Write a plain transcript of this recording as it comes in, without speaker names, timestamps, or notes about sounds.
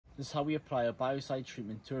This is how we apply a biocide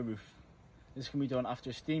treatment to a roof. This can be done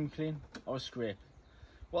after a steam clean or a scrape.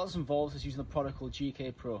 What this involves is using a product called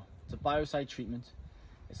GK Pro. It's a biocide treatment.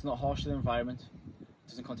 It's not harsh to the environment. It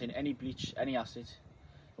doesn't contain any bleach, any acid.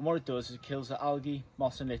 And what it does is it kills the algae,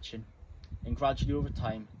 moss and lichen, and gradually over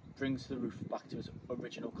time brings the roof back to its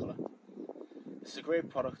original colour. This is a great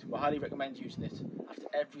product. We highly recommend using it after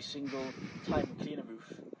every single time you clean a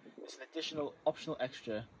roof. It's an additional optional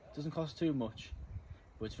extra. It doesn't cost too much,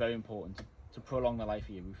 but it's very important to prolong the life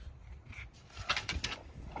of your roof.